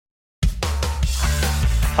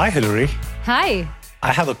Hi, Hilary. Hi.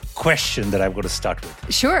 I have a question that I've got to start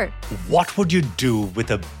with. Sure. What would you do with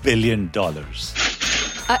 $1 billion?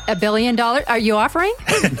 $1 billion? Are you offering?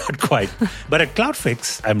 Not quite. But at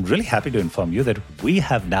CloudFix, I'm really happy to inform you that we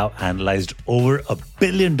have now analyzed over $1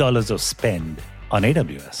 billion of spend on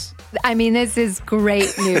AWS. I mean, this is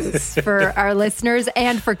great news for our listeners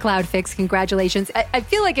and for CloudFix. Congratulations. I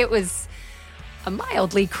feel like it was a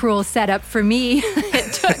mildly cruel setup for me.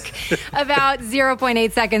 It took about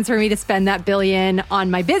 0.8 seconds for me to spend that billion on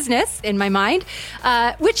my business in my mind,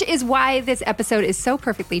 which is why this episode is so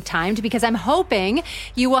perfectly timed, because I'm hoping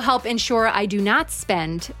you will help ensure I do not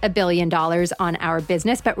spend $1 billion on our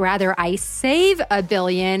business, but rather I save $1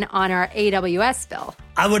 billion on our AWS bill.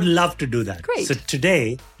 I would love to do that. Great. So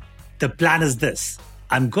today, the plan is this.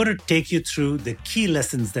 I'm going to take you through the key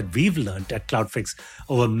lessons that we've learned at CloudFix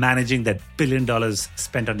over managing that $1 billion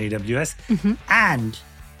spent on AWS. Mm-hmm. And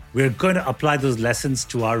we're going to apply those lessons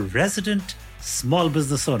to our resident small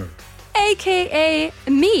business owner. AKA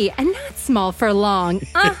me, and not small for long. Bring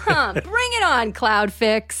it on,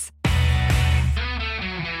 CloudFix.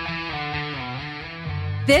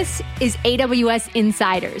 This is AWS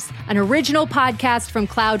Insiders, an original podcast from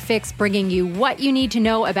CloudFix bringing you what you need to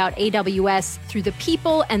know about AWS through the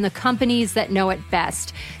people and the companies that know it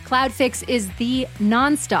best. CloudFix is the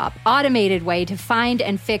nonstop automated way to find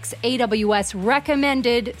and fix AWS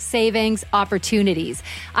recommended savings opportunities.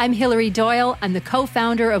 I'm Hilary Doyle. I'm the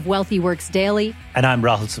co-founder of Wealthie Works Daily. And I'm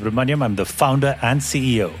Rahul Subramaniam. I'm the founder and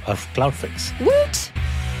CEO of CloudFix. Woot!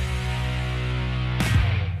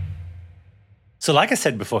 So like I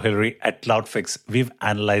said before, Hilary, at CloudFix, we've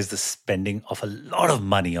analyzed the spending of a lot of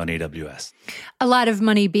money on AWS. A lot of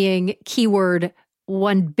money being keyword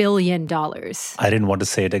 $1 billion. I didn't want to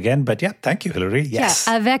say it again, but yeah, thank you, Hilary. Yes.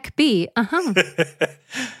 Yeah, avec B.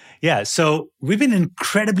 Yeah, so we've been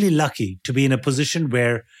incredibly lucky to be in a position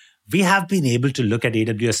where we have been able to look at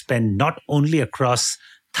AWS spend not only across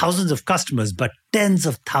thousands of customers, but tens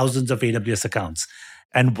of thousands of AWS accounts.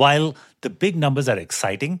 And while the big numbers are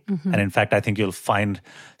exciting, and in fact, I think you'll find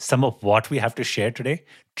some of what we have to share today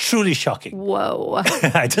truly shocking. Whoa.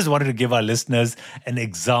 I just wanted to give our listeners an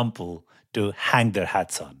example to hang their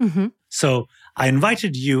hats on. Mm-hmm. So I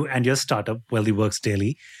invited you and your startup, Wealthie Works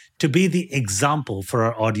Daily, to be the example for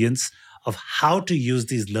our audience of how to use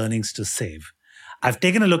these learnings to save. I've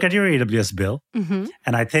taken a look at your AWS bill, and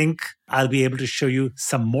I think I'll be able to show you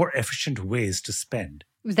some more efficient ways to spend.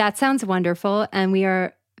 That sounds wonderful, and we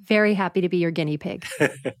are very happy to be your guinea pig.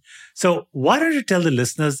 So why don't you tell the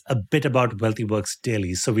listeners a bit about Wealthie Works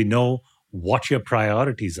Daily so we know what your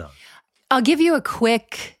priorities are? I'll give you a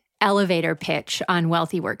quick elevator pitch on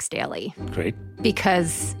Wealthie Works Daily. Great.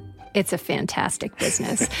 Because it's a fantastic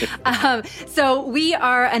business. So we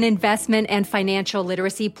are an investment and financial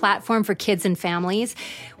literacy platform for kids and families.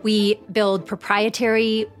 We build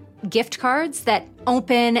proprietary gift cards that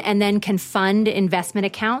open and then can fund investment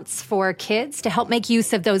accounts for kids to help make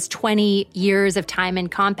use of those 20 years of time in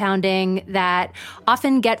compounding that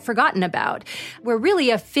often get forgotten about. We're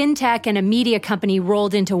really a fintech and a media company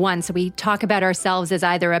rolled into one. So we talk about ourselves as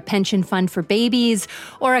either a pension fund for babies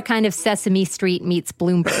or a kind of Sesame Street meets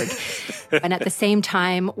Bloomberg. And at the same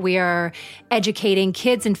time, we're educating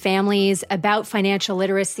kids and families about financial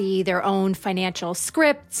literacy, their own financial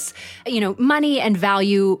scripts, money and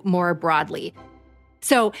value more broadly.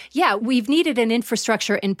 So, yeah, we've needed an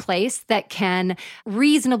infrastructure in place that can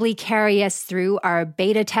reasonably carry us through our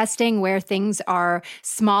beta testing where things are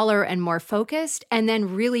smaller and more focused, and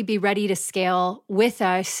then really be ready to scale with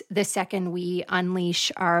us the second we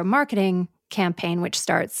unleash our marketing campaign, which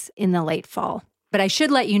starts in the late fall. But I should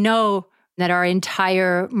let you know that our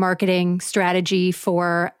entire marketing strategy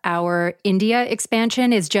for our India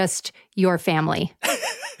expansion is just your family.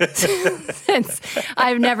 Since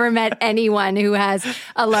I've never met anyone who has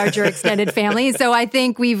a larger extended family. So I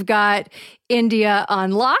think we've got India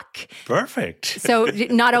on lock. Perfect. So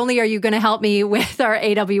not only are you going to help me with our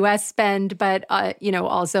AWS spend, but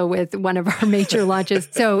also with one of our major launches.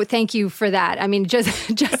 So thank you for that. I mean, just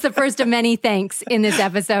the first of many thanks in this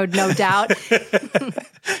episode, no doubt.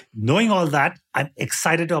 Knowing all that, I'm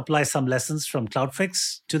excited to apply some lessons from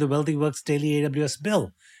CloudFix to the Wealthie Works Daily AWS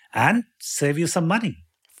bill and save you some money.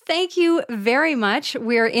 Thank you very much.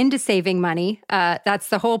 We're into saving money. That's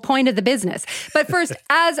the whole point of the business. But first,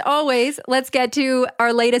 as always, let's get to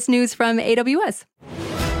our latest news from AWS.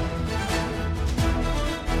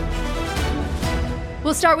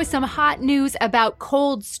 We'll start with some hot news about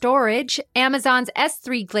cold storage. Amazon's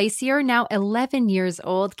S3 Glacier, now 11 years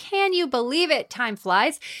old. Can you believe it? Time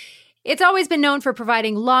flies. It's always been known for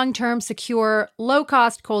providing long-term, secure,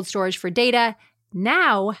 low-cost cold storage for data.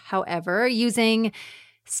 Now, however, using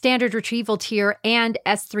standard retrieval tier, and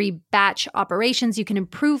S3 batch operations, you can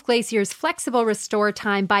improve Glacier's flexible restore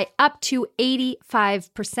time by up to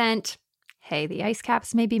 85%. Hey, the ice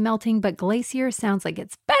caps may be melting, but Glacier sounds like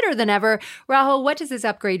it's better than ever. Rahul, what does this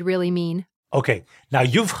upgrade really mean? Okay, now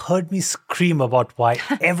you've heard me scream about why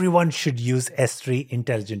everyone should use S3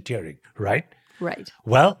 intelligent tiering, right? Right.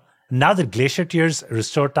 Well, now that Glacier Tier's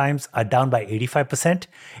restore times are down by 85%,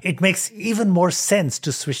 it makes even more sense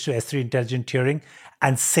to switch to S3 intelligent tiering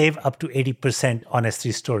and save up to 80% on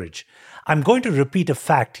S3 storage. I'm going to repeat a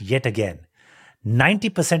fact yet again.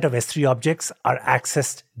 90% of S3 objects are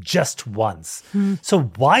accessed just once.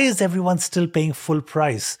 So why is everyone still paying full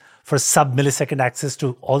price for sub-millisecond access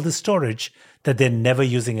to all the storage that they're never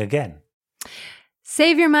using again?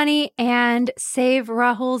 Save your money and save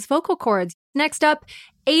Rahul's vocal cords. Next up,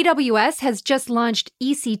 AWS has just launched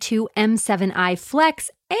EC2 M7i Flex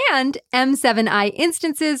and M7i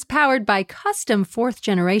instances powered by custom 4th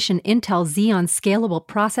generation Intel Xeon scalable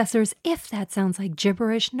processors. If that sounds like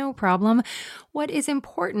gibberish, no problem. What is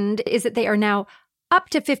important is that they are now up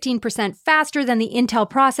to 15% faster than the Intel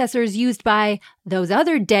processors used by those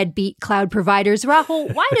other deadbeat cloud providers.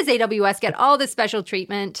 Rahul, why does AWS get all this special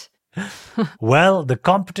treatment? Well, the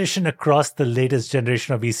competition across the latest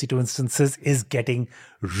generation of EC2 instances is getting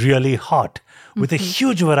really hot with a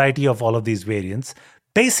huge variety of all of these variants.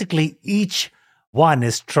 Basically, each one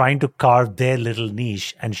is trying to carve their little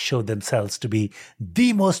niche and show themselves to be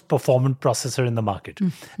the most performant processor in the market.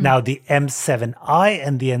 Now, the M7i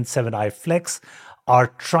and the M7i Flex are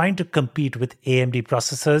trying to compete with AMD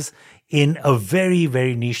processors in a very,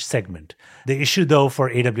 very niche segment. The issue, though, for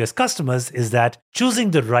AWS customers is that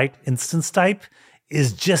choosing the right instance type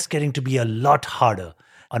is just getting to be a lot harder.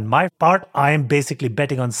 On my part, I am basically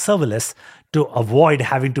betting on serverless to avoid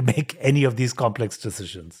having to make any of these complex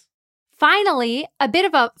decisions. Finally, a bit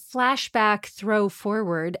of a flashback throw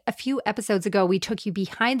forward. A few episodes ago, we took you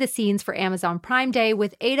behind the scenes for Amazon Prime Day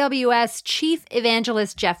with AWS Chief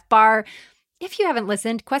Evangelist Jeff Barr. If you haven't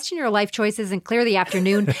listened, question your life choices and clear the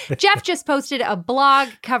afternoon. Jeff just posted a blog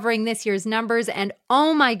covering this year's numbers, and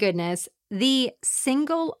oh my goodness, the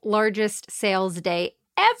single largest sales day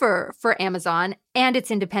ever for Amazon and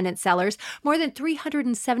its independent sellers. More than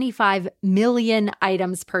 375 million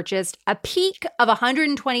items purchased, a peak of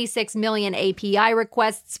 126 million API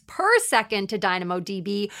requests per second to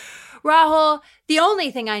DynamoDB. Rahul, the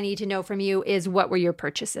only thing I need to know from you is what were your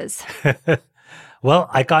purchases? Well,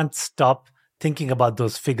 I can't stop thinking about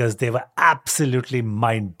those figures. They were absolutely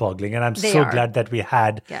mind-boggling. And I'm glad that we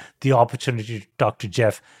had the opportunity to talk to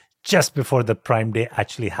Jeff just before the Prime Day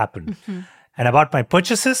actually happened. And about my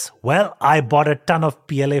purchases, well, I bought a ton of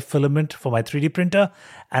PLA filament for my 3D printer,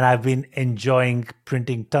 and I've been enjoying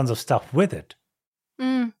printing tons of stuff with it.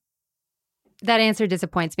 That answer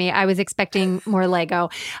disappoints me. I was expecting more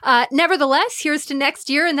Lego. Nevertheless, here's to next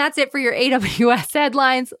year, and that's it for your AWS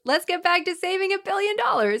headlines. Let's get back to saving $1 billion.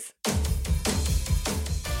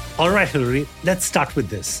 All right, Hilary, let's start with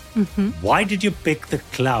this. Why did you pick the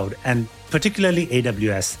cloud, and particularly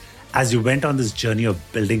AWS, as you went on this journey of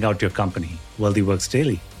building out your company, Wealthie Works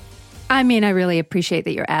Daily? I mean, I really appreciate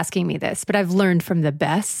that you're asking me this, but I've learned from the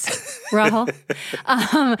best, Rahul.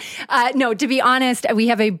 No, to be honest, we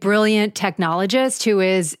have a brilliant technologist who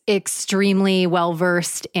is extremely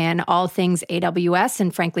well-versed in all things AWS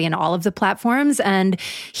and frankly, in all of the platforms. And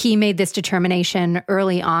he made this determination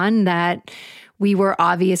early on that we were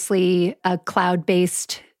obviously a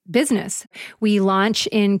cloud-based business. We launch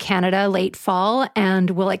in Canada late fall and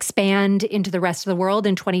will expand into the rest of the world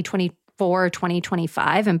in 2024,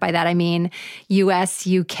 2025. And by that, I mean US,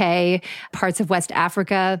 UK, parts of West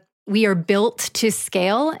Africa. We are built to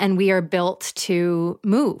scale and we are built to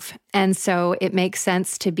move. And so it makes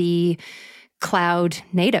sense to be cloud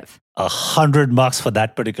native. 100 marks for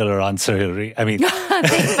that particular answer, Hilary. I mean,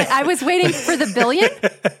 I was waiting for the billion.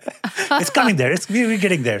 It's coming there. We're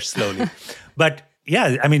getting there slowly. But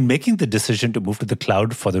yeah, I mean, making the decision to move to the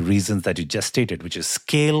cloud for the reasons that you just stated, which is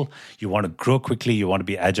scale, you want to grow quickly, you want to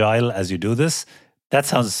be agile as you do this, that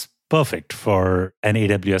sounds perfect for an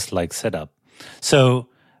AWS-like setup. So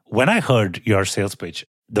when I heard your sales pitch,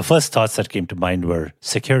 the first thoughts that came to mind were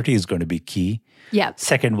security is going to be key. Yeah.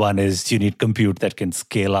 Second one is you need compute that can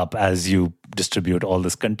scale up as you distribute all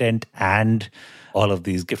this content and all of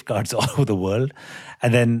these gift cards all over the world.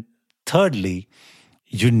 And then thirdly,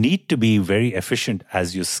 you need to be very efficient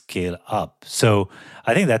as you scale up. So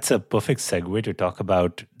I think that's a perfect segue to talk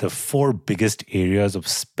about the 4 biggest areas of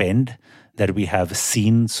spend that we have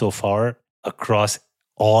seen so far across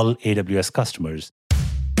all AWS customers.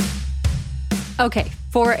 Okay,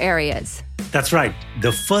 4 areas. That's right.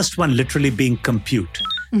 The first one literally being compute.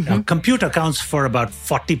 Now, compute accounts for about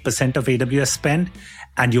 40% of AWS spend,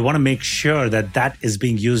 and you want to make sure that that is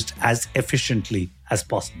being used as efficiently as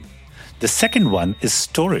possible. The second one is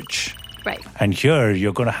storage. Right. And here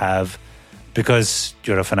you're going to have, because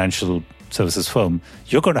you're a financial services firm,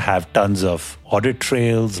 you're going to have tons of audit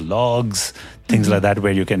trails, logs, things like that,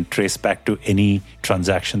 where you can trace back to any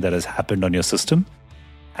transaction that has happened on your system.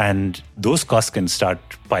 And those costs can start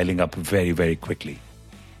piling up very, very quickly.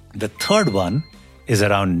 The third one is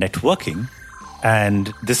around networking.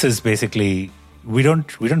 And this is basically, we don't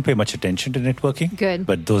pay much attention to networking. Good.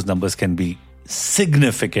 But those numbers can be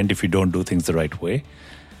significant if you don't do things the right way.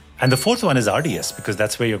 And the fourth one is RDS, because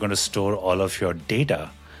that's where you're going to store all of your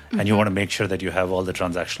data. And you want to make sure that you have all the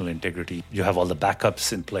transactional integrity. You have all the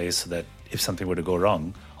backups in place so that if something were to go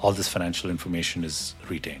wrong, all this financial information is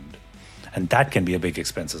retained. And that can be a big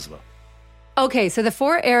expense as well. Okay, so the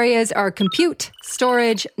 4 areas are compute,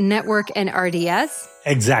 storage, network, and RDS.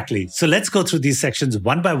 Exactly. So let's go through these sections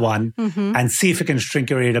one by one and see if you can shrink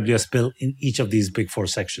your AWS bill in each of these big 4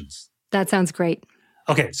 sections. That sounds great.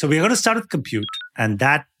 Okay, so we're going to start with compute, and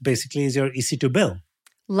that basically is your EC2 bill.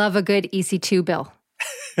 Love a good EC2 bill.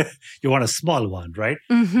 You want a small one, right?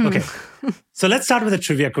 Okay. So let's start with a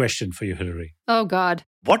trivia question for you, Hilary. Oh, God.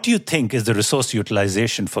 What do you think is the resource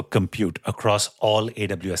utilization for compute across all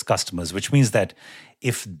AWS customers? Which means that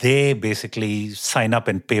if they basically sign up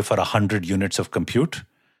and pay for 100 units of compute,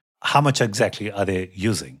 how much exactly are they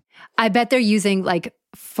using? I bet they're using like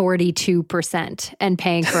 42% and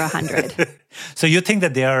paying for 100. So you think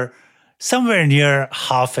that they are somewhere near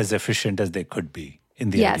half as efficient as they could be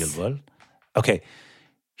in the ideal world? Okay.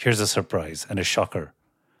 Here's a surprise and a shocker.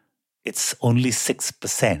 It's only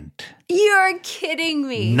 6%. You're kidding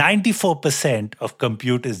me. 94% of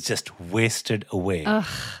compute is just wasted away. Ugh.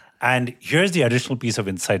 And here's the additional piece of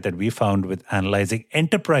insight that we found with analyzing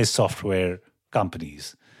enterprise software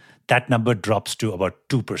companies. That number drops to about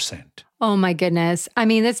 2%. Oh my goodness. I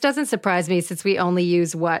mean, this doesn't surprise me since we only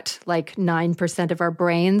use like 9% of our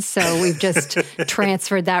brains. So we've just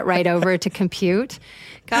transferred that right over to compute.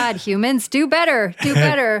 God, humans, do better, do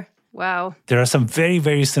better. Wow. There are some very,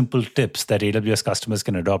 very simple tips that AWS customers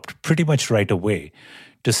can adopt pretty much right away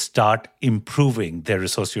to start improving their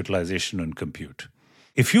resource utilization on compute.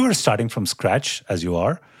 If you are starting from scratch, as you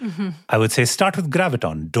are, I would say start with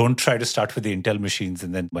Graviton. Don't try to start with the Intel machines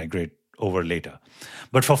and then migrate over later.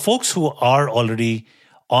 But for folks who are already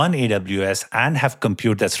on AWS and have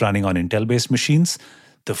compute that's running on Intel-based machines,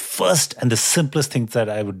 the first and the simplest thing that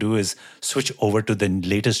I would do is switch over to the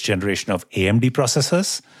latest generation of AMD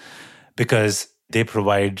processors, because they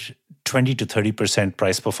provide 20 to 30%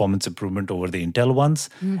 price performance improvement over the Intel ones,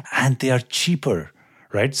 and they are cheaper,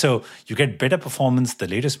 right? So you get better performance, the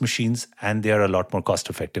latest machines, and they are a lot more cost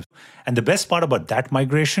effective. And the best part about that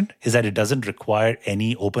migration is that it doesn't require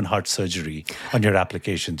any open heart surgery on your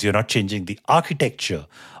applications. You're not changing the architecture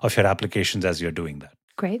of your applications as you're doing that.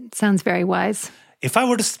 Great. Sounds very wise. If I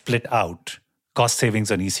were to split out cost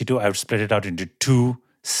savings on EC2, I would split it out into 2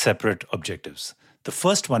 separate objectives. The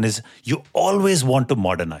first one is you always want to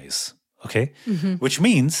modernize, okay? Which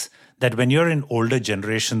means that when you're in older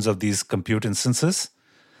generations of these compute instances,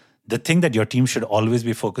 the thing that your team should always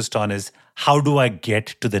be focused on is how do I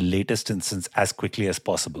get to the latest instance as quickly as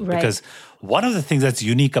possible? Right. Because one of the things that's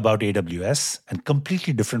unique about AWS and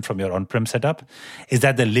completely different from your on-prem setup is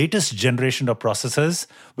that the latest generation of processors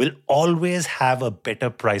will always have a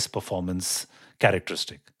better price performance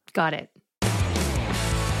characteristic. Got it.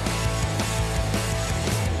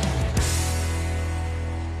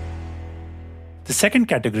 The second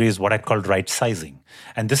category is what I call right sizing.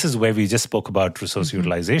 And this is where we just spoke about resource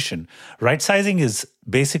utilization. Right sizing is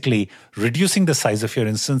basically reducing the size of your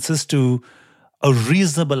instances to a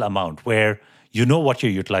reasonable amount where you know what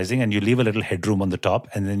you're utilizing and you leave a little headroom on the top.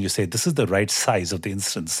 And then you say, this is the right size of the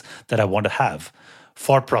instance that I want to have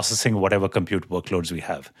for processing whatever compute workloads we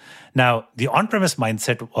have. Now, the on-premise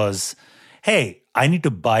mindset was, hey, I need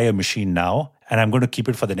to buy a machine now, and I'm going to keep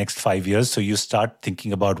it for the next 5 years. So you start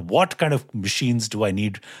thinking about what kind of machines do I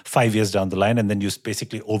need 5 years down the line, and then you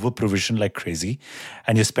basically over-provision like crazy,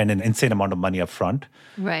 and you spend an insane amount of money up front.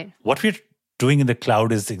 Right. What we're doing in the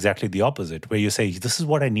cloud is exactly the opposite, where you say, this is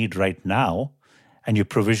what I need right now, and you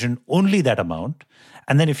provision only that amount.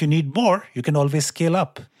 And then if you need more, you can always scale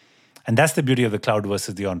up. And that's the beauty of the cloud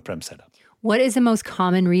versus the on-prem setup. What is the most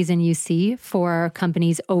common reason you see for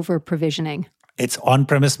companies over-provisioning? It's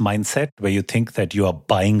on-premise mindset where you think that you are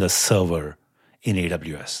buying a server in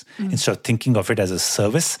AWS instead of thinking of it as a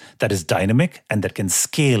service that is dynamic and that can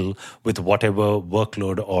scale with whatever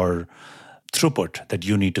workload or throughput that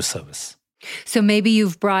you need to service. So maybe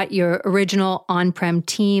you've brought your original on-prem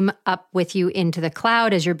team up with you into the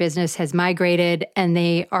cloud as your business has migrated, and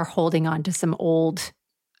they are holding on to some old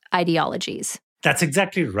ideologies. That's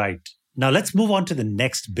exactly right. Now let's move on to the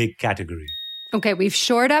next big category. Okay, we've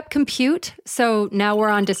shored up compute, so now we're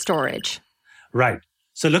on to storage. Right.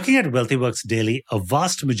 So looking at Wealthie Works Daily, a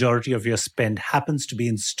vast majority of your spend happens to be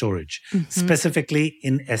in storage, specifically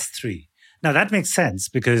in S3. Now, that makes sense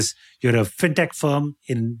because you're a fintech firm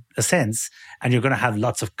in a sense, and you're going to have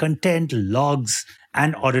lots of content, logs,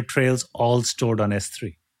 and audit trails all stored on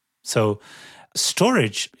S3. So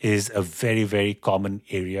storage is a very, very common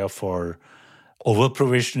area for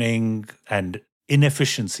over-provisioning and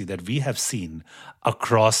inefficiency that we have seen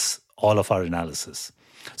across all of our analysis.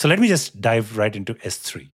 So let me just dive right into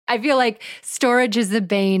S3. I feel like storage is the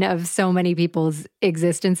bane of so many people's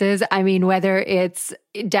existences. I mean, whether it's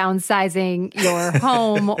downsizing your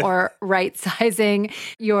home or right-sizing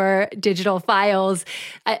your digital files,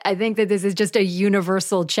 I think that this is just a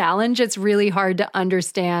universal challenge. It's really hard to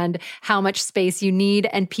understand how much space you need.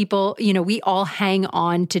 And people, we all hang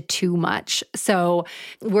on to too much. So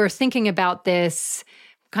we're thinking about this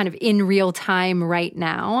kind of in real time right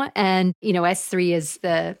now. And, S3 is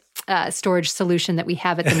the storage solution that we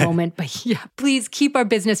have at the moment. But yeah, please keep our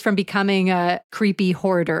business from becoming a creepy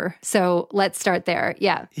hoarder. So let's start there.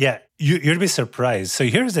 Yeah. Yeah, you'd be surprised. So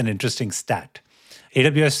here's an interesting stat.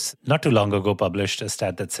 AWS not too long ago published a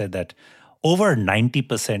stat that said that over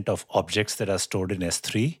 90% of objects that are stored in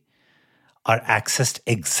S3 are accessed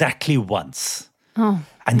exactly once. Oh,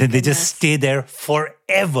 and then they just stay there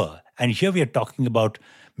forever. And here we are talking about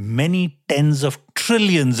many tens of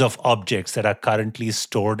trillions of objects that are currently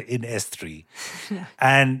stored in S3.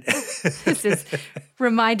 And this is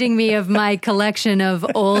reminding me of my collection of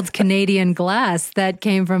old Canadian glass that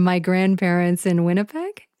came from my grandparents in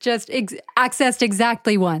Winnipeg. Just accessed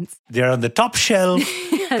exactly once. They're on the top shelf,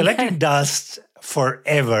 collecting dust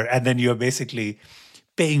forever. And then you're basically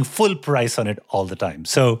paying full price on it all the time.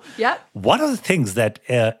 So one of the things that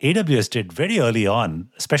AWS did very early on,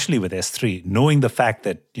 especially with S3, knowing the fact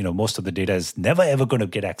that most of the data is never ever going to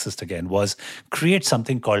get accessed again, was create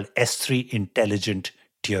something called S3 intelligent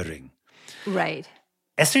tiering. Right.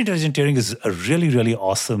 S3 intelligent tiering is a really, really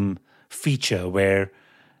awesome feature where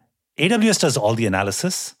AWS does all the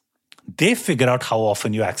analysis. They figure out how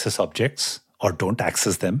often you access objects or don't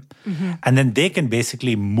access them. And then they can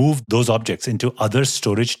basically move those objects into other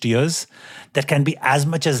storage tiers that can be as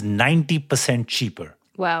much as 90% cheaper.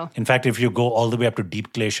 Wow. In fact, if you go all the way up to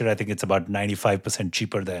Deep Glacier, I think it's about 95%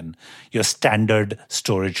 cheaper than your standard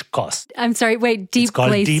storage cost. I'm sorry, wait, Deep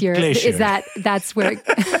Glacier. Is that's where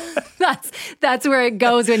that's where it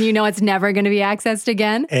goes when it's never going to be accessed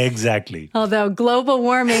again? Exactly. Although global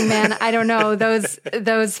warming, man, I don't know,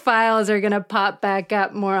 those files are going to pop back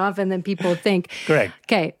up more often than people think. Correct.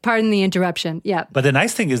 Okay, pardon the interruption. Yeah. But the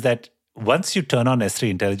nice thing is that once you turn on S3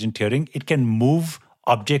 intelligent tiering, it can move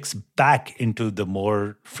objects back into the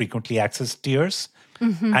more frequently accessed tiers.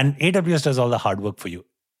 And AWS does all the hard work for you.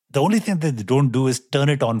 The only thing that they don't do is turn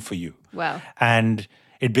it on for you. Wow. And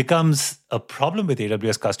it becomes a problem with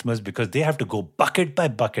AWS customers because they have to go bucket by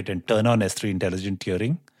bucket and turn on S3 intelligent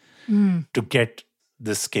tiering to get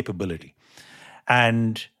this capability.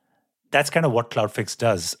 And that's kind of what CloudFix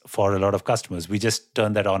does for a lot of customers. We just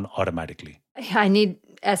turn that on automatically. I need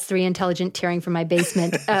S3 intelligent tiering for my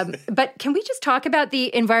basement. But can we just talk about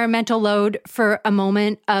the environmental load for a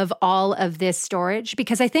moment of all of this storage?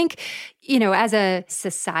 Because I think, as a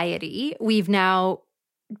society, we've now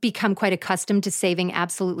become quite accustomed to saving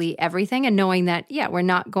absolutely everything and knowing that, we're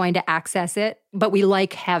not going to access it, but we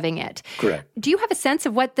like having it. Correct. Do you have a sense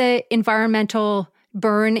of what the environmental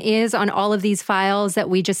burn is on all of these files that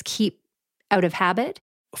we just keep out of habit?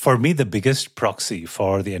 For me, the biggest proxy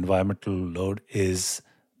for the environmental load is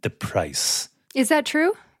the price. Is that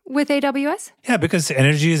true with AWS? Yeah, because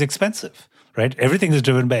energy is expensive, right? Everything is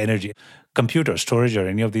driven by energy. Computer, storage, or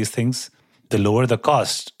any of these things, the lower the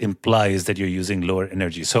cost implies that you're using lower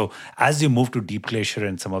energy. So as you move to Deep Glacier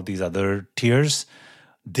and some of these other tiers,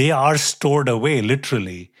 they are stored away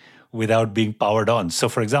literally without being powered on. So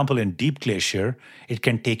for example, in Deep Glacier, it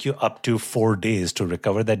can take you up to 4 days to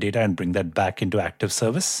recover that data and bring that back into active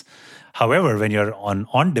service. However, when you're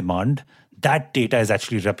on demand, that data is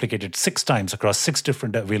actually replicated 6 times across 6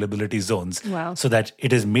 different availability zones. Wow. So that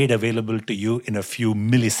it is made available to you in a few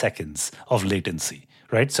milliseconds of latency,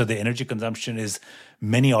 right? So the energy consumption is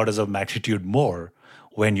many orders of magnitude more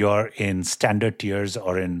when you're in standard tiers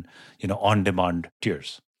or in, on-demand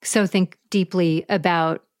tiers. So think deeply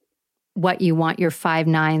about what you want your 5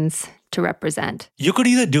 nines to represent. You could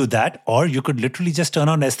either do that, or you could literally just turn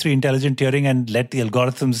on S3 intelligent tiering and let the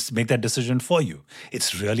algorithms make that decision for you.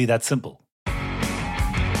 It's really that simple.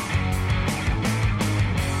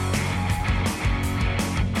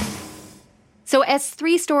 So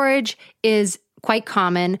S3 storage is quite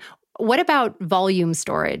common. What about volume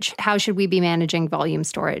storage? How should we be managing volume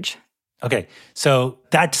storage? Okay, so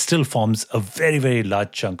that still forms a very, very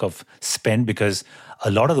large chunk of spend because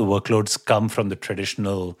a lot of the workloads come from the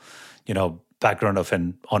traditional, background of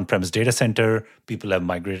an on-premise data center. People have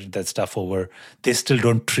migrated that stuff over. They still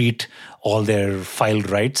don't treat all their file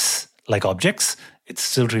writes like objects. It's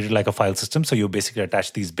still treated like a file system. So you basically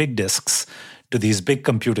attach these big disks to these big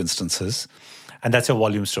compute instances, and that's your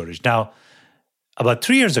volume storage. Now, about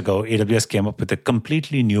 3 years ago, AWS came up with a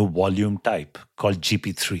completely new volume type called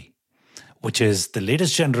GP3, which is the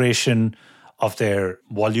latest generation of their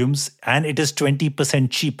volumes, and it is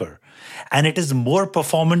 20% cheaper. And it is more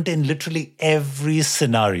performant in literally every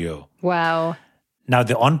scenario. Wow. Now,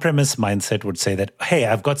 the on-premise mindset would say that, hey,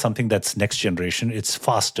 I've got something that's next generation. It's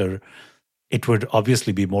faster. It would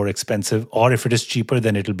obviously be more expensive. Or if it is cheaper,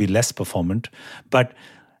 then it'll be less performant. But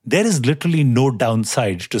there is literally no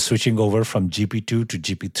downside to switching over from GP2 to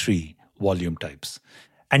GP3 volume types.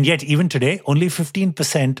 And yet, even today, only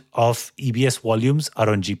 15% of EBS volumes are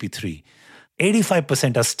on GP3.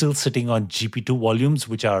 85% are still sitting on GP2 volumes,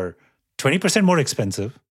 which are 20% more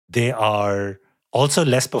expensive. They are also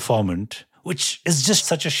less performant, which is just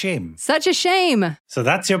such a shame. Such a shame. So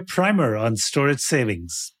that's your primer on storage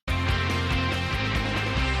savings.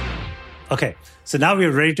 Okay, so now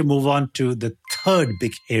we're ready to move on to the third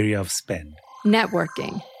big area of spend.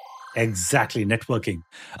 Networking. Exactly, networking.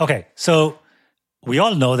 Okay, so we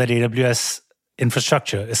all know that AWS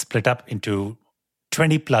infrastructure is split up into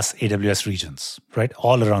 20 plus AWS regions, right?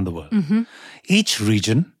 All around the world. Mm-hmm. Each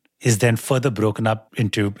region is then further broken up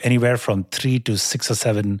into anywhere from 3 to 6 or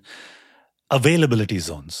 7 availability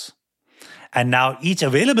zones. And now each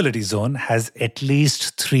availability zone has at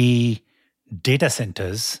least 3 data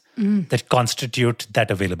centers that constitute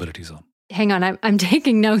that availability zone. Hang on, I'm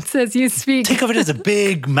taking notes as you speak. Think of it as a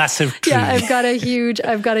big, massive tree. Yeah, I've got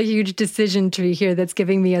a huge decision tree here that's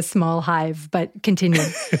giving me a small hive, but continue.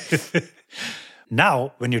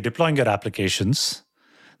 Now, when you're deploying your applications,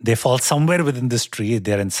 they fall somewhere within this tree.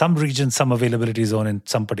 They're in some region, some availability zone in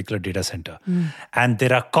some particular data center. And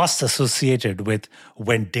there are costs associated with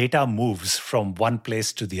when data moves from one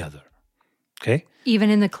place to the other. Okay? Even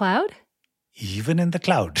in the cloud? Even in the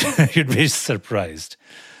cloud. You'd be surprised.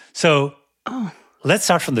 So let's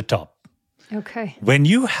start from the top. Okay. When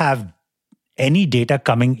you have any data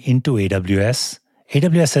coming into AWS,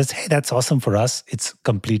 AWS says, hey, that's awesome for us. It's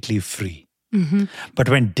completely free. Mm-hmm. But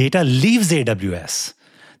when data leaves AWS,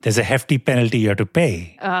 there's a hefty penalty you have to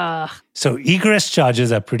pay. So egress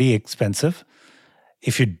charges are pretty expensive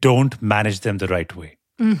if you don't manage them the right way.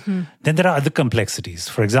 Mm-hmm. Then there are other complexities.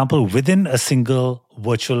 For example, within a single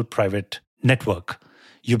virtual private network,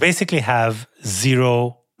 you basically have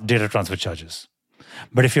 0 data transfer charges.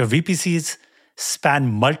 But if your VPCs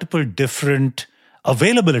span multiple different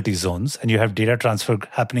availability zones and you have data transfer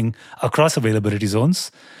happening across availability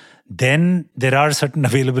zones, then there are certain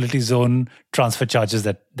availability zone transfer charges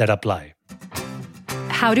that apply.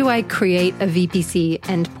 How do I create a VPC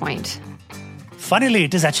endpoint? Funnily,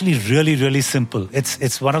 it is actually really, really simple.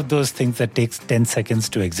 It's one of those things that takes 10 seconds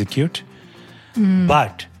to execute.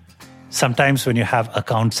 But sometimes when you have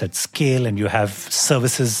accounts at scale and you have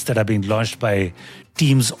services that are being launched by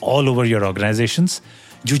teams all over your organizations,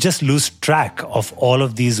 you just lose track of all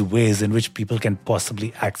of these ways in which people can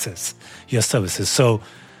possibly access your services. So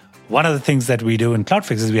one of the things that we do in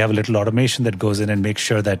CloudFix is we have a little automation that goes in and makes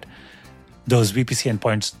sure that those VPC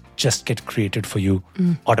endpoints just get created for you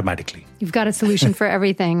automatically. You've got a solution for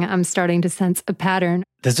everything. I'm starting to sense a pattern.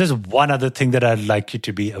 There's just one other thing that I'd like you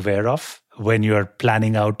to be aware of when you're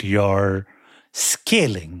planning out your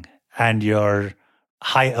scaling and your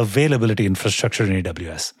high availability infrastructure in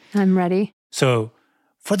AWS. I'm ready. So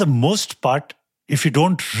for the most part, if you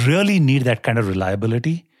don't really need that kind of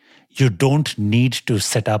reliability, you don't need to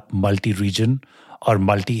set up multi-region or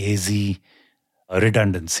multi-AZ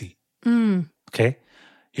redundancy. Okay?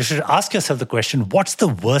 You should ask yourself the question, what's the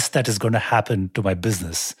worst that is going to happen to my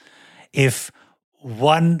business if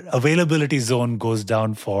one availability zone goes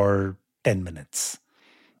down for 10 minutes?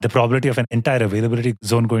 The probability of an entire availability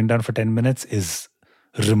zone going down for 10 minutes is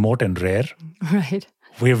remote and rare. Right.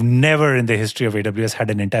 We've never in the history of AWS had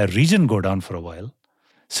an entire region go down for a while.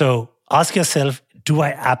 So ask yourself, do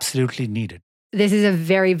I absolutely need it? This is a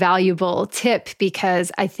very valuable tip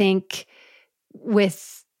because I think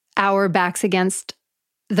with our backs against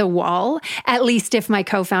the wall, at least if my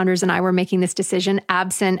co-founders and I were making this decision,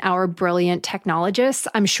 absent our brilliant technologists,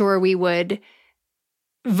 I'm sure we would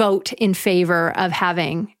vote in favor of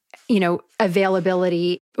having,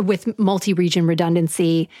 availability with multi-region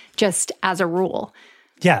redundancy just as a rule.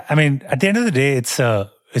 Yeah, I mean, at the end of the day, it's a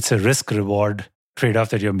risk-reward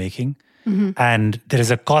trade-off that you're making. Mm-hmm. And there is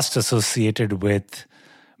a cost associated with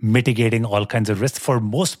mitigating all kinds of risks. For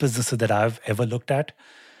most businesses that I've ever looked at,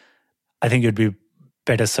 I think you'd be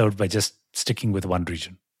better served by just sticking with one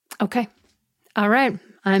region. Okay. All right.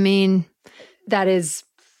 I mean, that is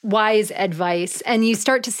wise advice. And you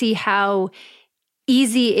start to see how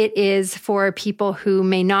easy it is for people who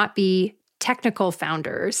may not be technical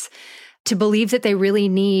founders to believe that they really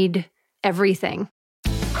need everything.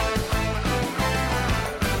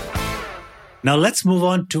 Now let's move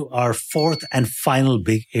on to our fourth and final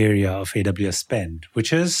big area of AWS spend,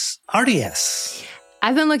 which is RDS.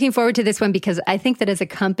 I've been looking forward to this one because I think that as a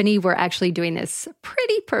company, we're actually doing this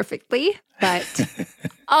pretty perfectly, but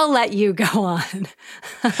I'll let you go on.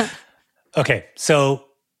 Okay, so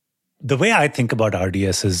the way I think about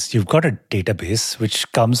RDS is you've got a database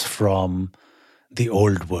which comes from the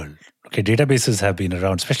old world. Okay, databases have been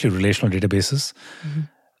around, especially relational databases,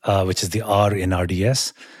 which is the R in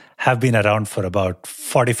RDS, have been around for about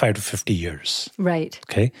 45 to 50 years. Right.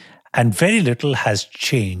 Okay, and very little has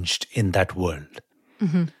changed in that world.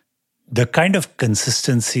 Mm-hmm. The kind of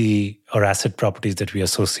consistency or asset properties that we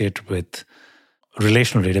associate with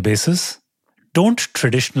relational databases don't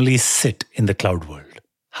traditionally sit in the cloud world.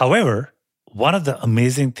 However, one of the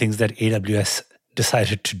amazing things that AWS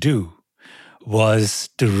decided to do was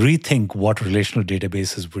to rethink what relational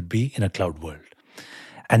databases would be in a cloud world.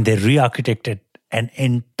 And they re-architected an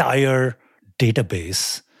entire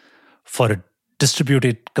database for a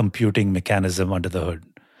distributed computing mechanism under the hood.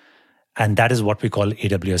 And that is what we call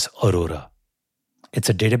AWS Aurora. It's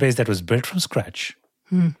a database that was built from scratch,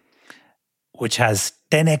 which has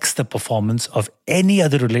 10x the performance of any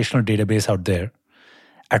other relational database out there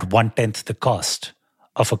at 1/10 the cost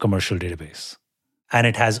of a commercial database. And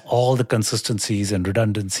it has all the consistencies and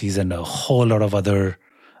redundancies and a whole lot of other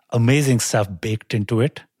amazing stuff baked into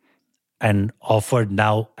it and offered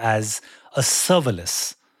now as a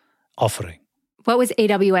serverless offering. What was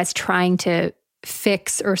AWS trying to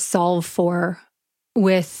fix or solve for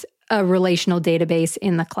with a relational database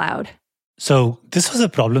in the cloud? So this was a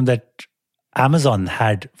problem that Amazon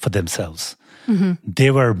had for themselves. Mm-hmm.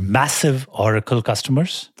 They were massive Oracle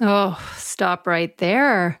customers. Oh, stop right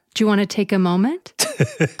there. Do you want to take a moment?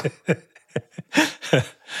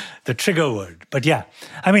 The trigger word. But yeah,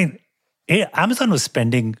 I mean, Amazon was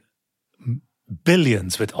spending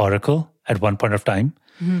billions with Oracle at one point of time.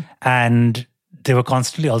 Mm-hmm. And they were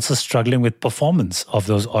constantly also struggling with performance of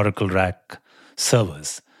those Oracle rack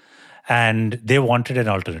servers. And they wanted an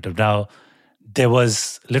alternative. Now, there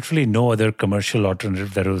was literally no other commercial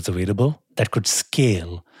alternative that was available that could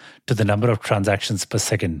scale to the number of transactions per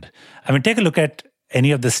second. I mean, take a look at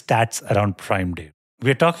any of the stats around Prime Day.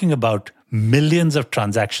 We're talking about millions of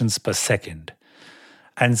transactions per second.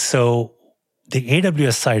 And so the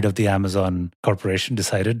AWS side of the Amazon corporation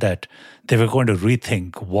decided that they were going to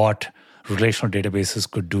rethink what relational databases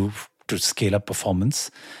could do to scale up performance.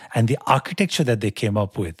 And the architecture that they came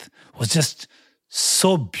up with was just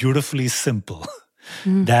so beautifully simple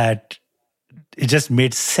that it just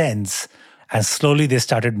made sense. And slowly they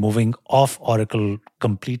started moving off Oracle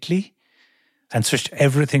completely and switched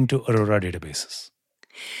everything to Aurora databases.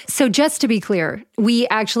 So just to be clear, we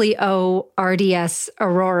actually owe RDS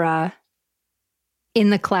Aurora in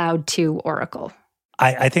the cloud to Oracle.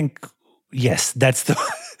 I think, yes, that's the...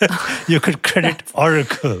 You could credit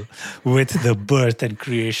Oracle with the birth and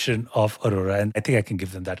creation of Aurora. And I think I can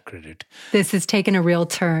give them that credit. This has taken a real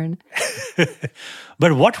turn.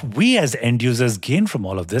 But what we as end users gain from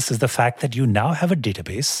all of this is the fact that you now have a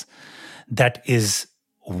database that is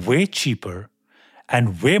way cheaper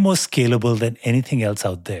and way more scalable than anything else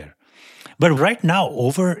out there. But right now,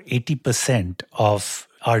 over 80% of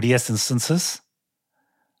RDS instances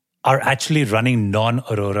are actually running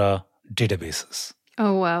non-Aurora databases.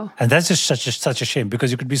 Oh, wow. And that's just such a shame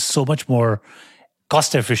because you could be so much more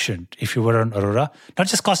cost efficient if you were on Aurora. Not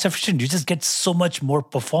just cost efficient, you just get so much more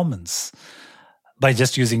performance by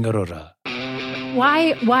just using Aurora.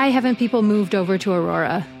 Why haven't people moved over to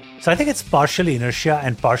Aurora? So I think it's partially inertia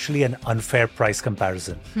and partially an unfair price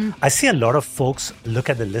comparison. I see a lot of folks look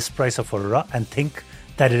at the list price of Aurora and think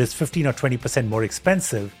that it is 15 or 20% more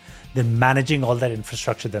expensive than managing all that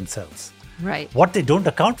infrastructure themselves. Right. What they don't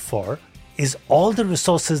account for is all the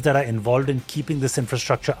resources that are involved in keeping this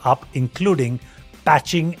infrastructure up, including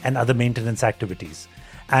patching and other maintenance activities.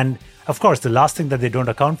 And Of course, the last thing that they don't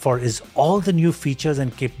account for is all the new features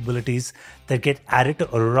and capabilities that get added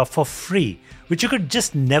to Aurora for free, which you could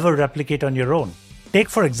just never replicate on your own. Take,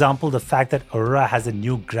 for example, the fact that Aurora has a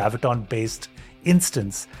new Graviton-based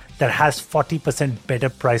instance that has 40% better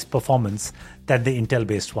price performance than the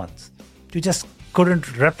Intel-based ones. You just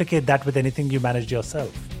couldn't replicate that with anything you managed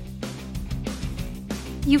yourself.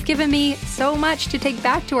 You've given me so much to take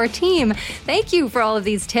back to our team. Thank you for all of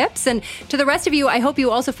these tips. And to the rest of you, I hope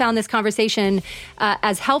you also found this conversation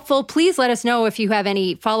as helpful. Please let us know if you have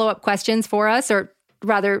any follow-up questions for us, or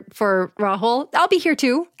rather for Rahul. I'll be here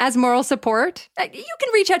too as moral support. You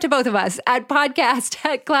can reach out to both of us at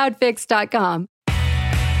podcast@cloudfix.com.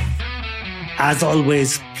 As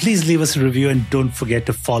always, please leave us a review and don't forget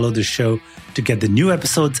to follow the show to get the new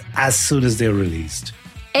episodes as soon as they're released.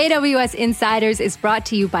 AWS Insiders is brought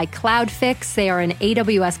to you by CloudFix. They are an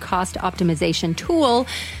AWS cost optimization tool.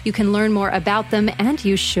 You can learn more about them, and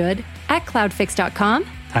you should, at cloudfix.com.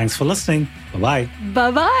 Thanks for listening. Bye-bye.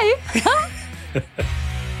 Bye-bye.